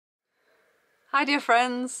Hi dear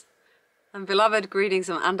friends, and beloved greetings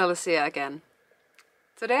from Andalusia again.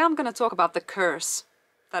 Today I'm going to talk about the curse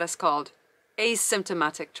that is called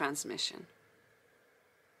asymptomatic transmission.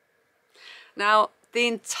 Now, the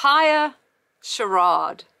entire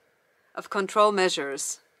charade of control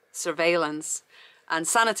measures, surveillance, and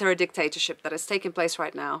sanitary dictatorship that is taking place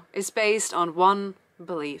right now is based on one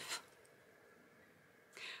belief.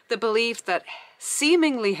 The belief that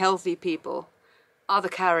seemingly healthy people are the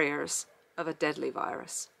carriers of a deadly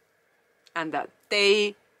virus, and that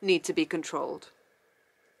they need to be controlled.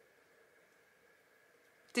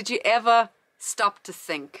 Did you ever stop to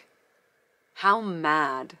think how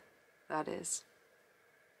mad that is?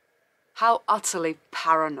 How utterly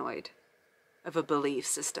paranoid of a belief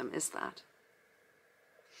system is that?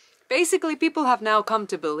 Basically, people have now come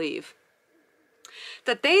to believe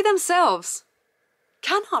that they themselves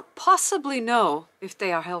cannot possibly know if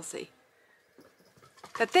they are healthy.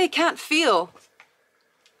 That they can't feel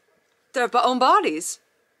their own bodies.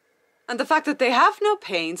 And the fact that they have no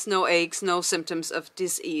pains, no aches, no symptoms of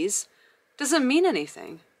disease doesn't mean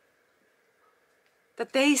anything.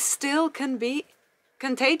 That they still can be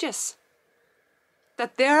contagious.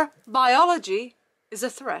 That their biology is a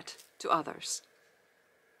threat to others.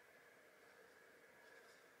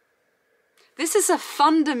 This is a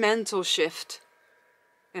fundamental shift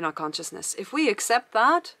in our consciousness. If we accept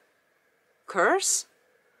that curse,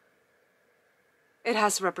 it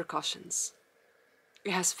has repercussions.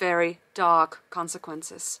 It has very dark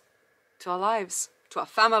consequences to our lives, to our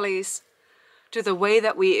families, to the way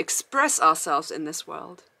that we express ourselves in this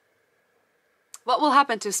world. What will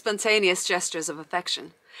happen to spontaneous gestures of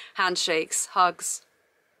affection, handshakes, hugs?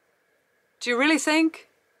 Do you really think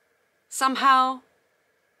somehow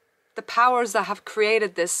the powers that have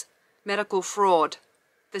created this medical fraud,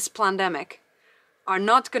 this pandemic, are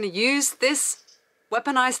not going to use this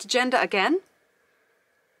weaponized agenda again?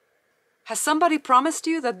 Has somebody promised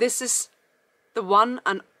you that this is the one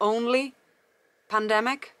and only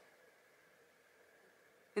pandemic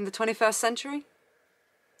in the 21st century?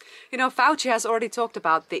 You know, Fauci has already talked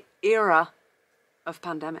about the era of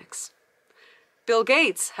pandemics. Bill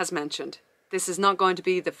Gates has mentioned this is not going to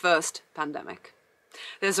be the first pandemic.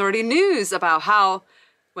 There's already news about how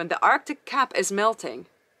when the Arctic cap is melting,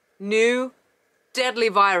 new deadly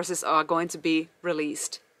viruses are going to be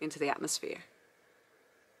released into the atmosphere.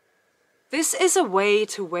 This is a way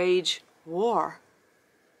to wage war.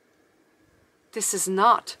 This is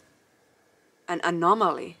not an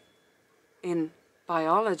anomaly in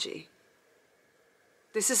biology.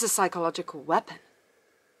 This is a psychological weapon.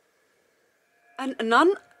 And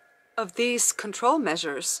none of these control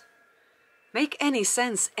measures make any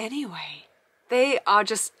sense anyway. They are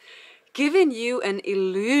just giving you an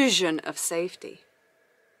illusion of safety.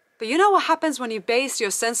 But you know what happens when you base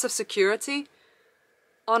your sense of security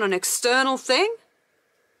on an external thing?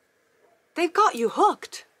 They've got you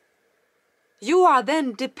hooked. You are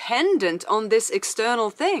then dependent on this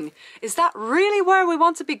external thing. Is that really where we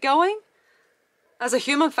want to be going as a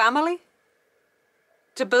human family?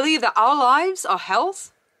 To believe that our lives, our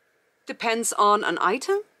health, depends on an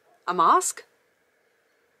item, a mask,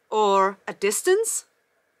 or a distance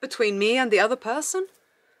between me and the other person?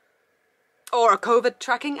 Or a COVID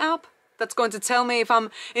tracking app that's going to tell me if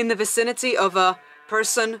I'm in the vicinity of a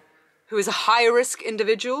person who is a high-risk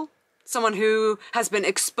individual, someone who has been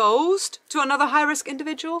exposed to another high-risk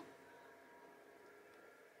individual?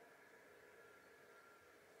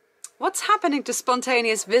 What's happening to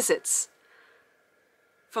spontaneous visits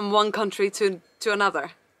from one country to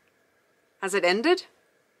another? Has it ended?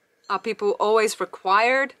 Are people always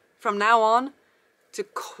required from now on to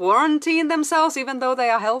quarantine themselves even though they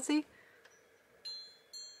are healthy?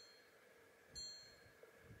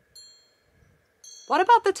 What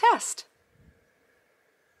about the test?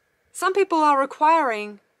 Some people are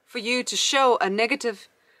requiring for you to show a negative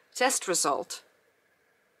test result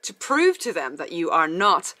to prove to them that you are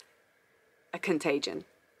not a contagion.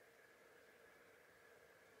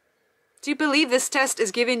 Do you believe this test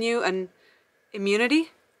is giving you an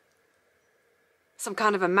immunity? Some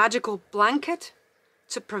kind of a magical blanket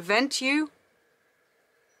to prevent you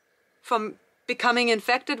from becoming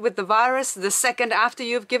infected with the virus the second after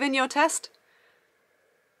you've given your test?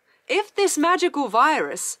 If this magical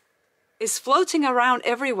virus is floating around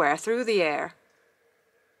everywhere through the air,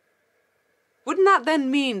 wouldn't that then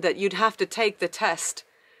mean that you'd have to take the test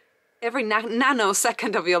every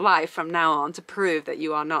nanosecond of your life from now on to prove that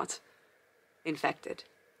you are not infected?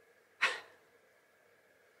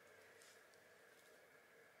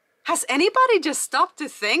 Has anybody just stopped to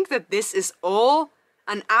think that this is all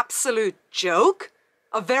an absolute joke?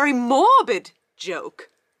 A very morbid joke?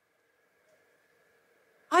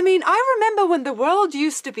 I mean, I remember when the world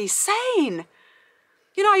used to be sane.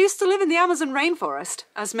 You know, I used to live in the Amazon rainforest,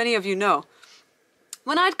 as many of you know.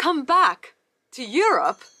 When I'd come back to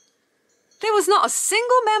Europe, there was not a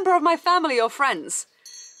single member of my family or friends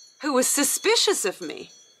who was suspicious of me.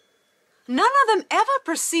 None of them ever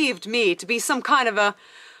perceived me to be some kind of a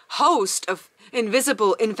host of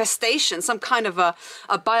invisible infestation, some kind of a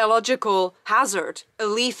biological hazard, a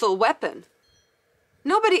lethal weapon.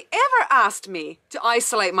 Nobody ever asked me to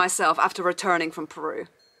isolate myself after returning from Peru.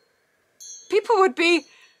 People would be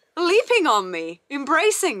leaping on me,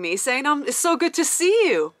 embracing me, saying, it's so good to see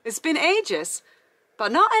you. It's been ages.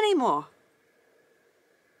 But not anymore.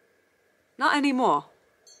 Not anymore.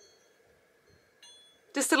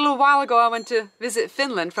 Just a little while ago, I went to visit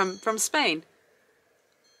Finland from Spain.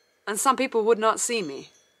 And some people would not see me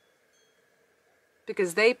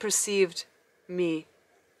because they perceived me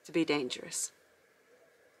to be dangerous.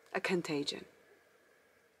 A contagion.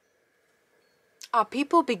 Are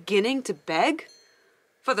people beginning to beg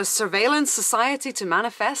for the surveillance society to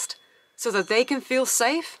manifest so that they can feel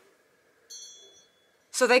safe?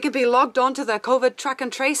 So they can be logged onto their COVID track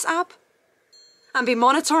and trace app and be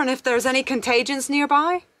monitoring if there's any contagions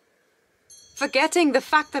nearby? Forgetting the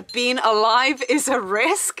fact that being alive is a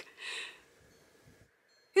risk?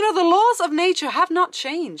 You know, the laws of nature have not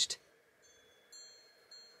changed.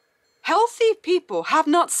 Healthy people have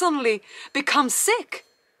not suddenly become sick.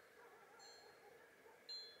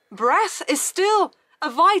 Breath is still a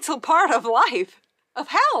vital part of life, of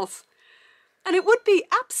health. And it would be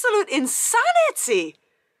absolute insanity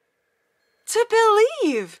to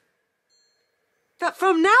believe that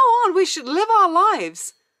from now on we should live our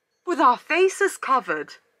lives with our faces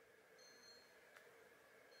covered.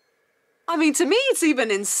 I mean, to me, it's even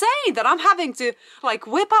insane that I'm having to,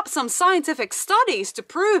 whip up some scientific studies to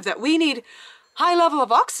prove that we need high level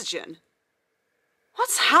of oxygen.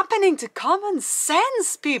 What's happening to common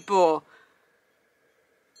sense, people?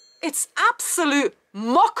 It's absolute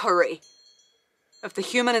mockery of the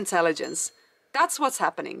human intelligence. That's what's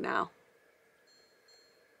happening now.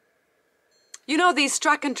 You know, these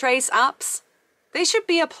track and trace apps, they should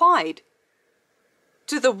be applied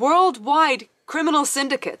to the worldwide criminal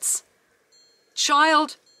syndicates,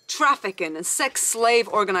 child trafficking and sex slave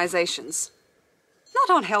organizations.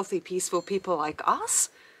 Not unhealthy, peaceful people like us.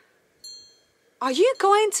 Are you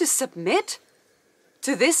going to submit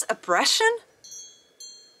to this oppression?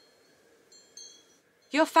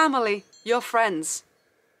 Your family, your friends,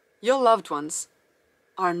 your loved ones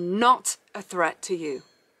are not a threat to you.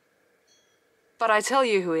 But I tell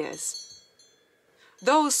you who is.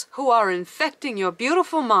 Those who are infecting your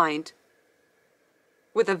beautiful mind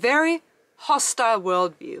with a very hostile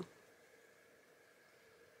worldview,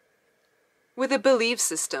 with a belief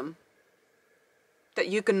system that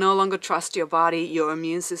you can no longer trust your body, your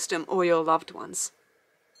immune system, or your loved ones.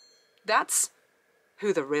 That's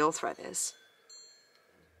who the real threat is.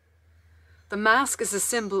 The mask is a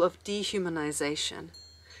symbol of dehumanization.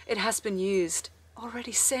 It has been used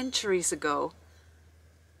already centuries ago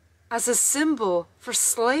as a symbol for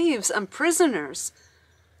slaves and prisoners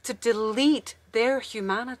to delete their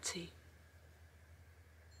humanity.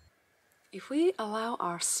 If we allow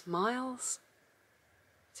our smiles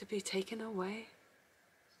to be taken away,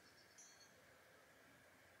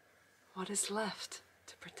 what is left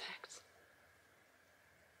to protect?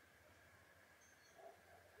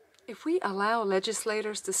 If we allow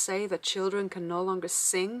legislators to say that children can no longer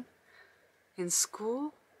sing in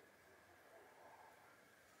school,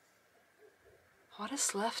 what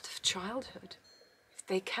is left of childhood? If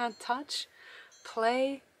they can't touch,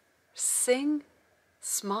 play, sing,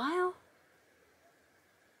 smile?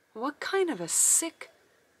 What kind of a sick,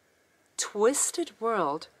 twisted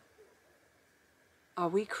world are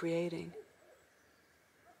we creating?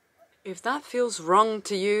 If that feels wrong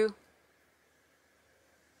to you,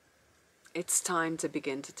 it's time to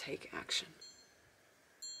begin to take action.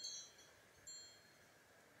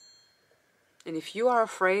 And if you are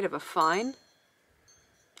afraid of a fine,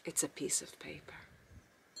 it's a piece of paper.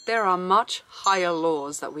 There are much higher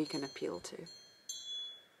laws that we can appeal to,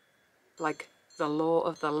 like the law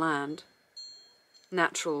of the land,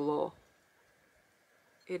 natural law.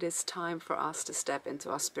 It is time for us to step into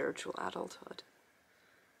our spiritual adulthood.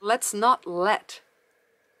 Let's not let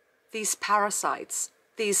these parasites,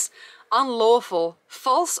 these unlawful,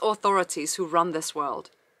 false authorities who run this world,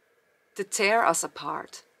 to tear us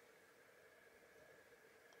apart.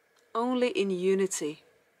 Only in unity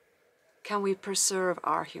can we preserve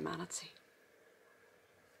our humanity.